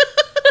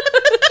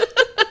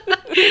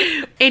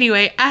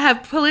 Anyway, I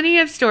have plenty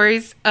of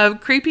stories of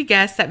creepy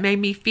guests that made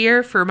me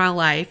fear for my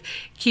life.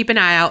 Keep an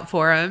eye out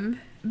for them.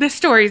 The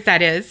stories,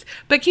 that is.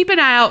 But keep an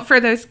eye out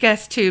for those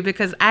guests, too,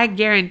 because I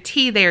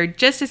guarantee they're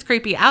just as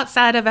creepy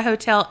outside of a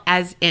hotel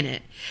as in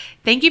it.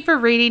 Thank you for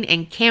reading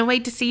and can't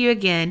wait to see you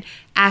again,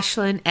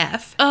 Ashlyn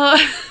F.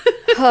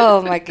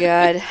 Oh, my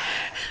God.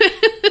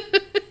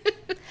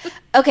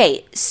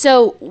 Okay,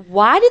 so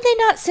why did they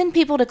not send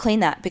people to clean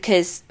that?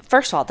 Because,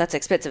 first of all, that's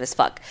expensive as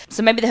fuck.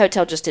 So maybe the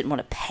hotel just didn't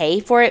want to pay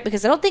for it,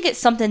 because I don't think it's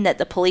something that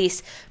the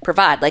police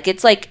provide. Like,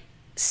 it's like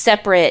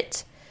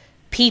separate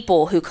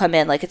people who come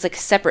in. Like, it's like a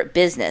separate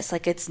business.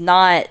 Like, it's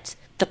not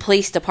the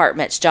police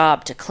department's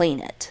job to clean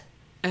it.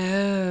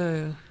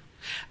 Oh,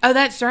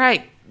 that's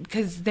right.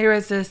 Because there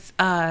was this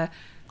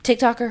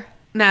TikToker.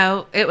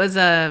 No, it was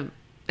a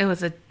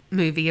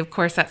movie. Of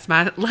course, that's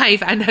my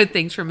life. I know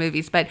things from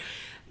movies, but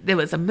there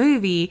was a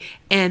movie,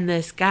 and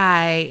this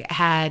guy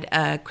had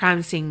a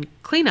crime scene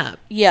cleanup.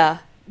 Yeah.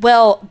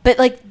 Well, but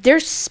like,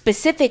 there's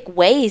specific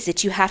ways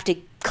that you have to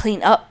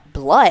clean up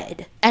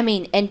blood. I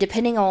mean, and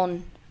depending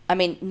on,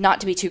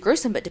 not to be too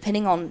gruesome, but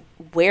depending on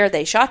where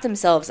they shot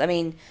themselves,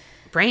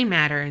 brain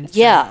matter and stuff.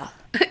 Yeah.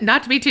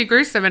 Not to be too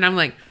gruesome, and I'm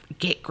like,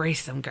 get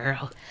gruesome,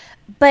 girl.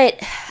 But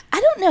I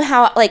don't know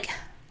how, like,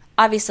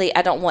 obviously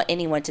I don't want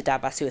anyone to die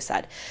by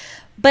suicide,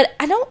 but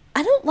I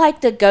don't like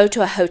to go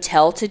to a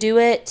hotel to do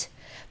it.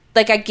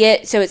 Like, I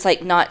get, so it's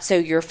like not so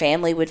your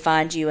family would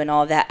find you and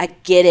all that. I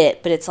get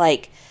it, but it's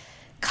like,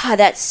 God,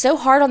 that's so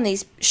hard on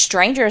these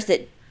strangers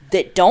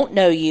that don't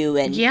know you.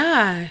 And,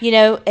 yeah,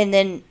 and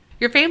then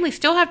your family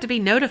still have to be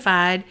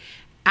notified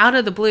out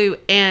of the blue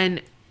and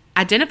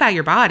identify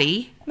your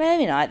body.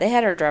 Maybe not. They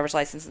had her driver's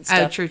license and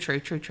stuff. Oh,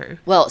 true.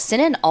 Well,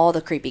 send in all the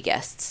creepy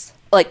guests.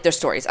 Like, their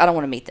stories. I don't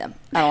want to meet them.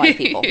 I don't like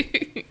people.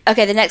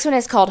 Okay, the next one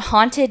is called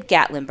Haunted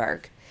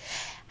Gatlinburg.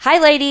 Hi,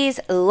 ladies.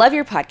 Love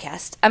your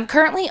podcast. I'm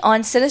currently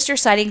on Sinister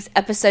Sightings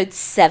episode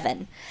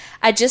 7.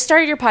 I just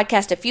started your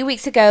podcast a few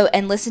weeks ago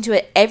and listen to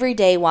it every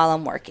day while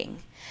I'm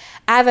working.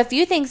 I have a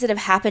few things that have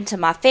happened to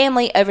my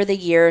family over the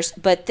years,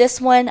 but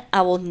this one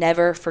I will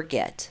never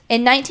forget.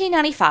 In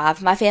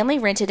 1995, my family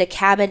rented a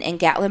cabin in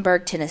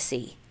Gatlinburg,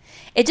 Tennessee.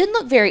 It didn't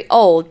look very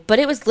old, but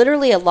it was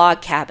literally a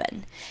log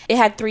cabin. It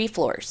had 3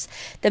 floors.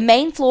 The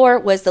main floor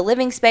was the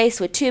living space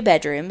with 2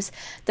 bedrooms.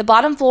 The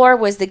bottom floor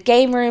was the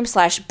game room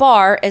 /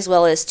 bar, as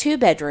well as 2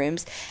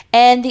 bedrooms.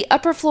 And the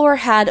upper floor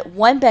had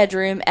 1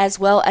 bedroom, as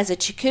well as a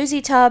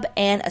jacuzzi tub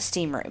and a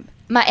steam room.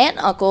 My aunt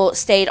and uncle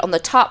stayed on the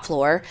top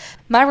floor.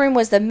 My room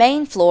was the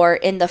main floor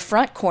in the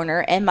front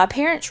corner, and my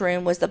parents'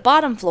 room was the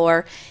bottom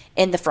floor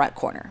in the front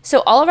corner.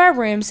 So all of our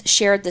rooms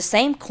shared the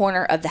same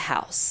corner of the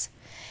house.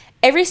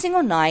 Every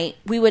single night,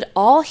 we would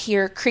all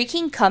hear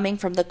creaking coming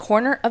from the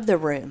corner of the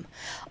room,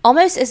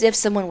 almost as if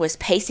someone was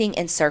pacing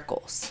in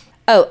circles.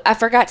 Oh, I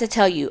forgot to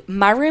tell you,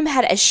 my room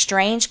had a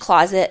strange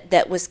closet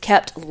that was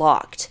kept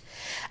locked.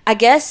 I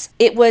guess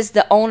it was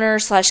the owner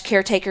 /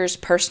 caretaker's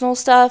personal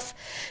stuff.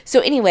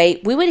 So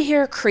anyway, we would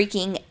hear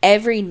creaking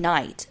every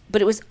night,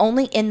 but it was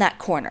only in that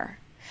corner.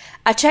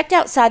 I checked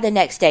outside the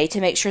next day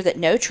to make sure that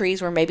no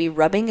trees were maybe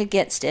rubbing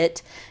against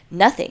it.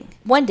 Nothing.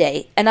 One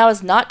day, and I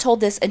was not told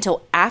this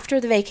until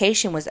after the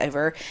vacation was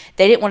over,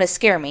 they didn't want to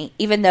scare me,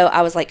 even though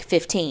I was like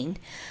 15.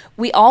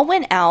 We all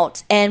went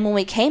out, and when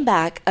we came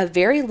back, a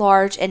very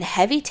large and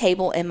heavy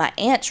table in my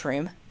aunt's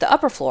room, the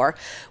upper floor,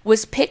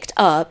 was picked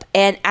up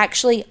and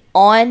actually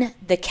on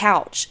the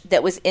couch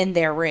that was in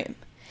their room.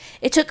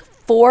 It took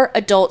 4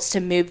 adults to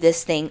move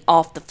this thing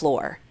off the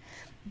floor.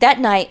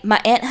 That night,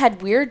 my aunt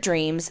had weird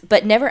dreams,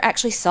 but never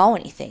actually saw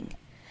anything.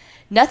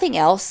 Nothing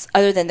else,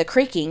 other than the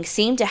creaking,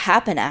 seemed to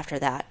happen after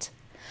that.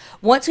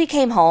 Once we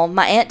came home,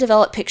 my aunt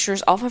developed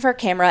pictures off of her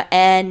camera,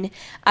 and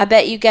I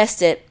bet you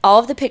guessed it, all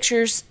of the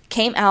pictures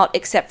came out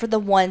except for the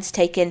ones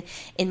taken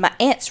in my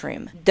aunt's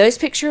room. Those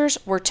pictures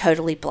were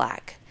totally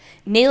black.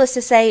 Needless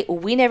to say,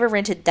 we never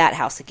rented that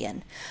house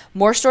again.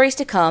 More stories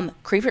to come.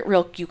 Creep it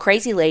real, you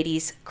crazy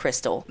ladies,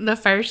 Crystal. The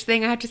first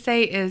thing I have to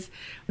say is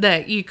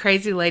that you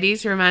crazy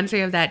ladies reminds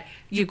me of that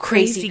you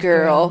crazy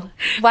girl.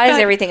 Why is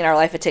everything in our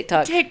life a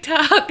TikTok?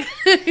 TikTok.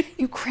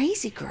 You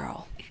crazy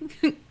girl.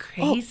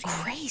 Crazy.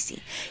 Oh,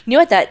 crazy. You know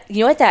what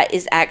that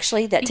is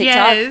actually, that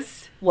TikTok?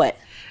 Yes. What?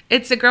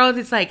 It's a girl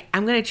that's like,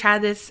 I'm going to try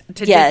this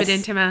to Yes. dip it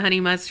into my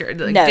honey mustard.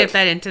 Like, No. dip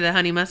that into the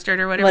honey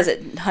mustard or whatever. Was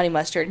it honey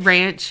mustard?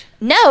 Ranch?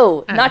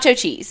 No, nacho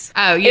cheese.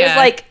 Oh, It yeah. was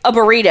like a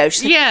burrito.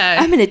 She's like, Yeah.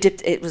 I'm going to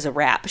dip, it was a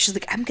wrap. She's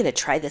like, I'm going to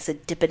try this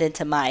and dip it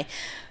into my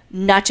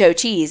nacho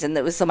cheese. And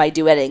there was somebody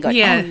duetting going,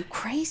 Yeah. oh, you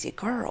crazy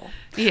girl.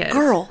 Yes.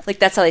 Girl. Like,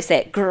 that's how they say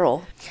it.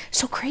 Girl.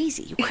 So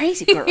crazy. You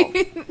crazy girl.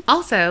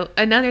 Also,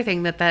 another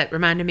thing that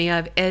reminded me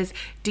of is,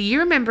 do you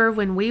remember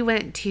when we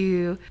went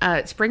to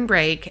spring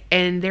break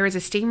and there was a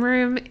steam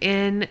room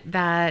in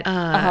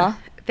that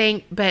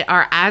thing, but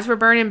our eyes were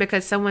burning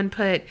because someone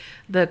put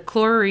the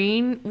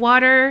chlorine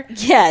water?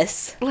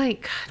 Yes.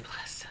 Like, God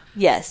bless them.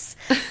 Yes.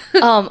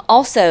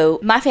 Also,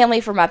 my family,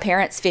 for my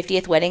parents'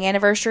 50th wedding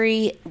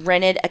anniversary,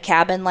 rented a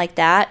cabin like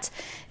that.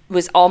 It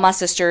was all my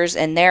sisters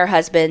and their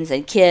husbands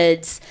and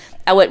kids.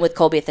 I went with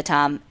Colby at the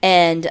time.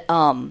 And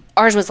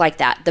ours was like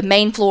that. The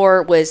main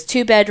floor was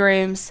 2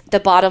 bedrooms. The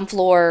bottom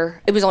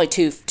floor, it was only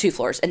two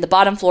floors. And the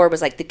bottom floor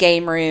was like the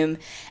game room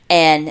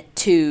and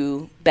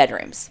 2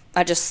 bedrooms.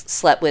 I just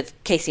slept with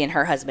Casey and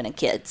her husband and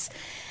kids.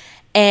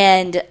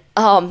 And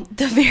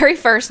the very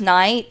first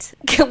night,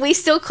 we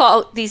still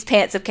call these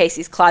pants of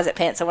Casey's closet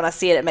pants, and when I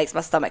see it, it makes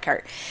my stomach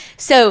hurt.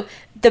 So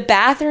the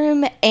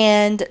bathroom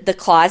and the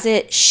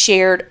closet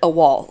shared a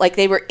wall. Like,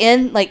 they were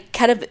in, like,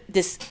 kind of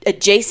this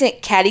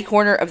adjacent catty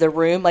corner of the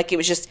room. Like, it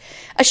was just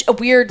a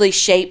weirdly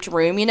shaped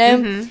room, you know?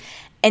 Mm-hmm.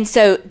 And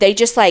so they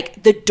just,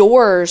 like, the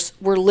doors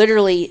were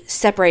literally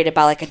separated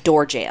by, like, a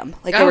door jamb.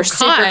 Like, they were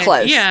super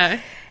close. Yeah.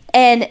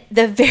 And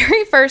the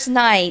very first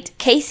night,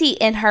 Casey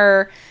in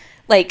her,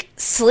 like,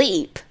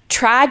 sleep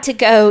tried to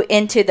go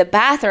into the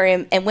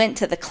bathroom and went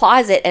to the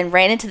closet and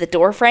ran into the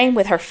door frame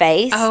with her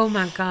face. Oh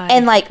my God.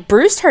 And like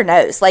bruised her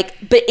nose.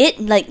 Like, but it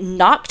like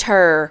knocked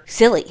her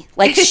silly.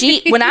 Like,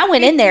 when I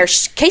went in there,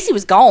 Casey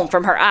was gone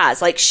from her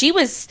eyes. Like, she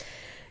was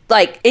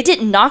like, it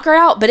didn't knock her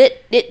out, but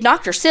it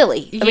knocked her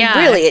silly. I mean,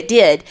 really, it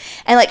did.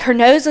 And like, her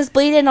nose was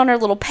bleeding on her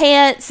little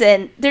pants,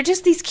 and they're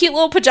just these cute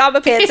little pajama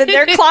pants, and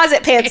they're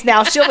closet pants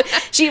now.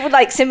 She would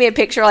like send me a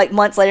picture like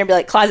months later and be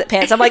like, closet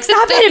pants. I'm like,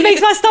 stop it makes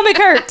my stomach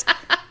hurt.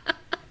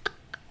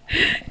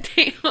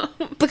 Damn.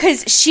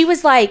 Because she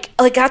was like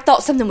I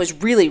thought something was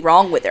really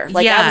wrong with her.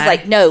 Like, I was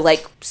like, no,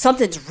 like,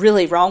 something's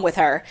really wrong with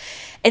her.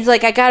 And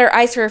like, I got her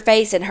ice for her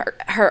face, and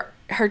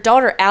her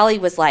daughter Allie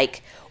was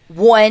like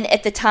 1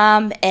 at the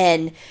time,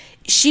 and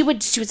she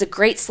was a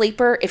great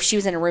sleeper if she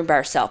was in a room by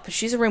herself. If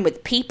she was in a room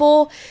with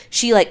people,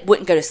 she like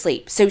wouldn't go to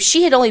sleep. So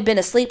she had only been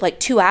asleep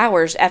like 2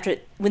 hours after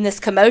when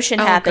this commotion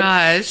happened.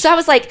 Gosh. So I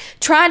was like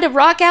trying to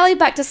rock Allie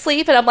back to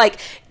sleep, and I'm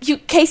like,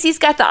 Casey's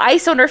got the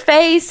ice on her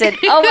face, and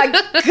oh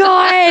my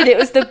God, it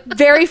was the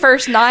very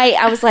first night.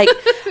 I was like,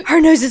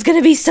 her nose is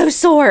gonna be so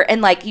sore,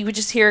 and like, you would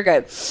just hear her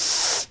go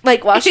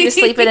like while she was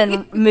sleeping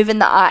and moving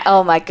the eye.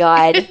 Oh my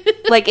God,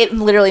 like, it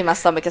literally, my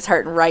stomach is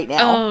hurting right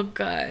now. Oh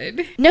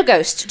God. No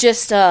ghost,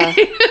 just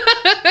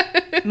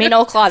mean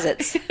old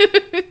closets.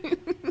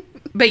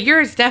 But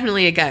yours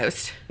definitely a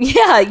ghost.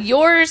 Yeah,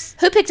 yours.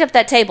 Who picked up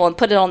that table and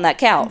put it on that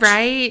couch?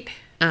 Right?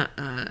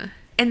 And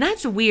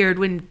that's weird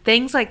when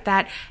things like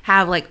that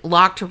have like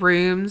locked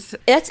rooms.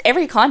 That's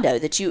every condo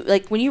that you,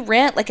 like, when you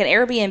rent like an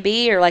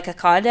Airbnb or like a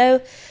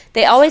condo,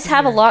 they always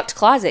have a locked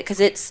closet because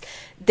it's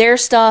their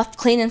stuff,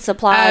 cleaning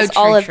supplies,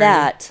 all of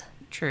that.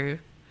 True.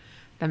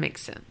 That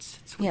makes sense.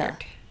 It's weird.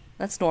 Yeah,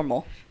 that's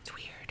normal. It's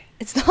weird.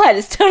 It's not.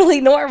 It's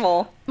totally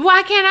normal.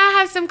 Why can't I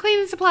have some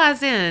cleaning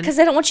supplies in? Because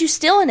they don't want you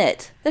stealing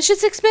it. That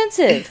shit's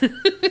expensive.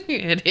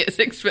 It is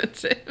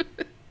expensive.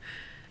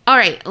 All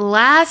right,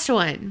 last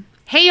one.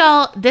 Hey,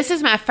 y'all. This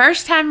is my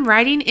first time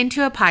writing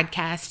into a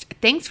podcast.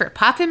 Thanks for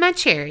popping my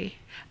cherry.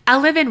 I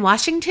live in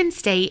Washington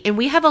State, and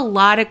we have a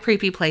lot of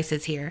creepy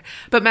places here,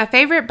 but my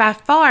favorite by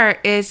far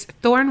is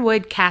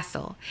Thornwood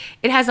Castle.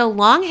 It has a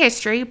long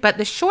history, but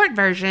the short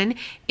version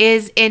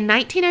is in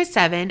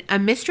 1907, a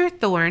Mr.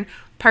 Thorne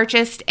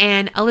purchased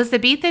an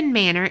Elizabethan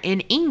manor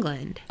in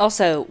England.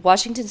 Also,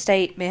 Washington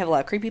State may have a lot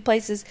of creepy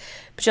places,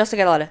 but you also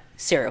got a lot of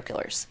serial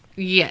killers.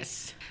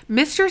 Yes.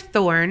 Mr.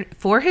 Thorne,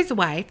 for his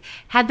wife,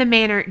 had the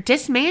manor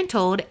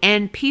dismantled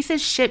and pieces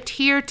shipped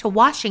here to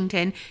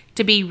Washington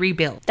to be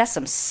rebuilt. That's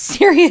some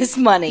serious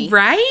money.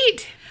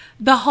 Right?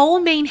 The whole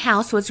main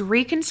house was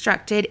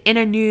reconstructed in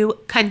a new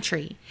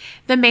country.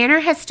 The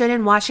manor has stood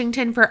in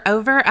Washington for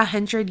over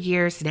 100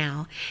 years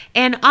now,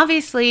 and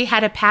obviously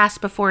had a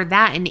past before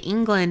that in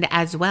England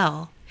as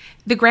well.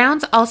 The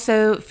grounds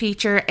also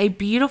feature a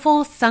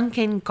beautiful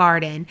sunken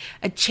garden,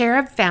 a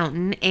cherub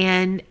fountain,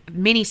 and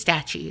many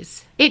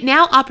statues. It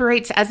now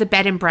operates as a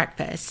bed and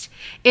breakfast.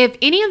 If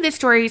any of this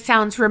story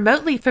sounds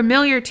remotely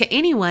familiar to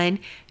anyone,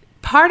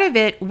 part of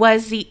it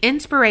was the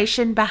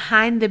inspiration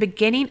behind the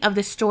beginning of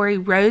the story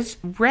Rose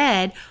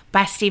Red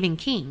by Stephen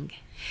King.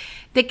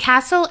 The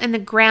castle and the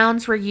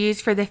grounds were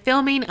used for the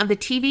filming of the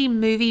TV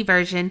movie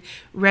version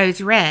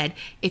Rose Red.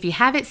 If you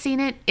haven't seen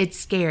it, it's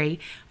scary.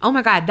 Oh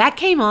my God, that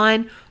came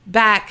on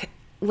back,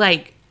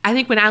 I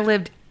think when I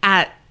lived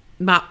at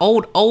my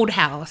old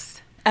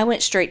house. I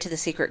went straight to The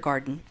Secret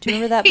Garden. Do you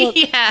remember that book?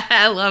 Yeah,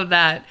 I love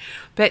that.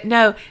 But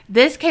no,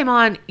 this came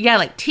on,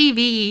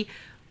 TV,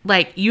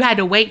 you had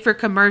to wait for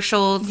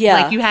commercials.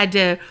 Yeah. You had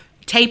to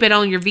tape it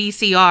on your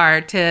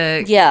VCR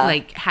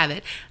to, have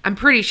it. I'm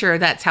pretty sure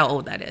that's how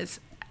old that is.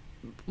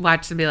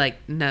 Watch them be like,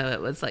 no, it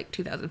was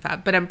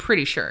 2005, but I'm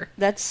pretty sure.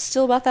 That's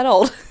still about that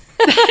old.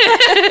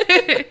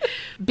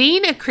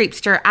 Being a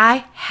creepster,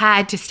 I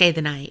had to stay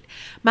the night.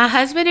 My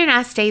husband and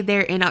I stayed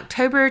there in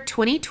October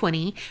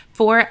 2020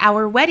 for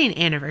our wedding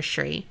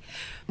anniversary.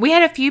 We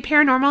had a few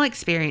paranormal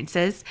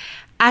experiences.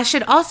 I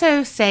should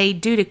also say,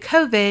 due to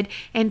COVID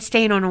and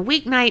staying on a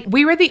weeknight,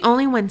 we were the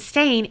only ones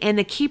staying, and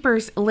the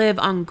keepers live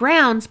on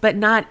grounds but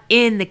not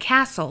in the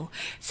castle.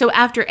 So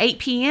after 8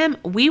 p.m.,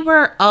 we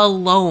were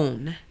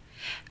alone.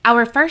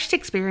 Our first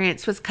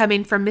experience was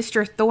coming from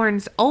Mr.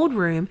 Thorne's old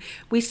room.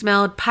 We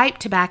smelled pipe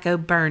tobacco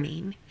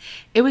burning.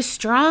 It was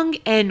strong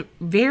and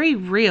very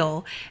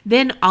real.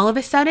 Then all of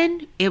a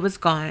sudden, it was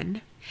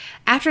gone.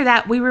 After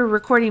that, we were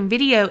recording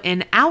video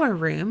in our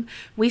room.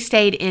 We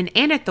stayed in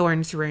Anna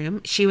Thorne's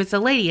room. She was the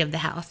lady of the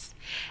house.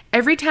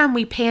 Every time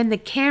we panned the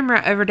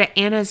camera over to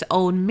Anna's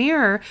old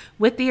mirror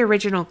with the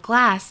original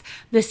glass,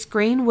 the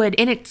screen would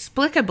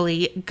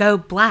inexplicably go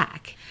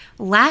black.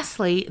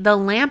 Lastly, the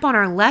lamp on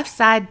our left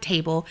side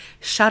table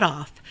shut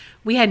off.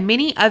 We had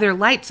many other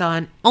lights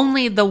on,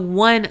 only the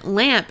one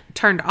lamp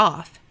turned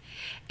off.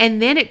 And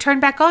then it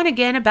turned back on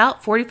again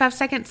about 45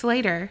 seconds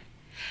later.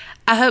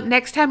 I hope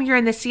next time you're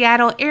in the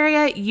Seattle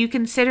area, you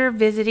consider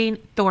visiting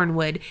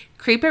Thornwood.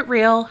 Creep it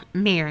real,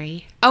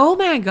 Mary. Oh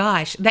my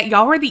gosh, that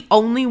y'all were the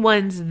only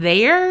ones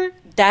there?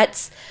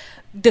 That's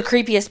the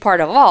creepiest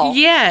part of all.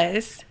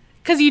 Yes,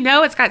 because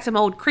it's got some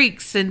old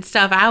creeks and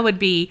stuff. I would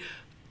be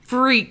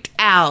freaked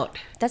out.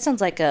 That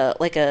sounds like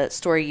a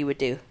story you would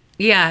do.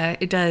 Yeah,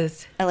 it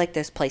does. I like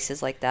those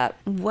places like that.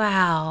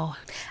 Wow.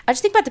 I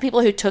just think about the people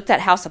who took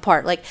that house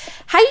apart.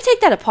 How you take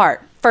that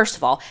apart, first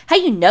of all. How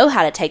you know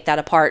how to take that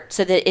apart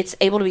so that it's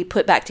able to be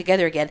put back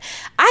together again.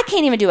 I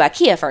can't even do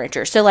IKEA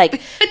furniture. So,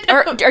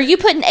 are you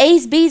putting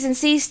A's, B's, and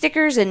C's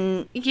stickers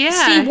and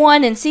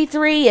C1 and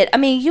C3?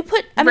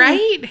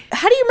 Right?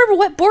 How do you remember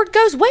what board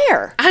goes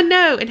where? I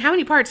know. And how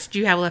many parts do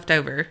you have left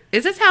over?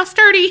 Is this house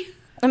sturdy?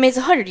 It's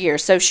 100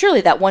 years, so surely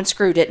that one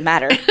screw didn't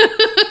matter.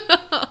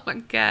 Oh, my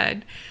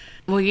God.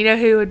 Well, you know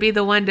who would be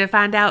the one to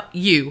find out?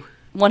 You.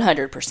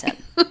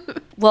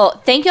 100%.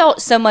 Well, thank y'all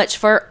so much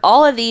for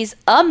all of these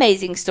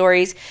amazing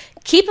stories.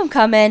 Keep them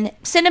coming.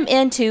 Send them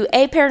in to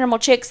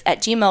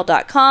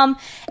aparanormalchicks@gmail.com.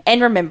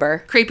 And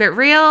remember, creep it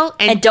real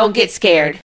and don't get scared.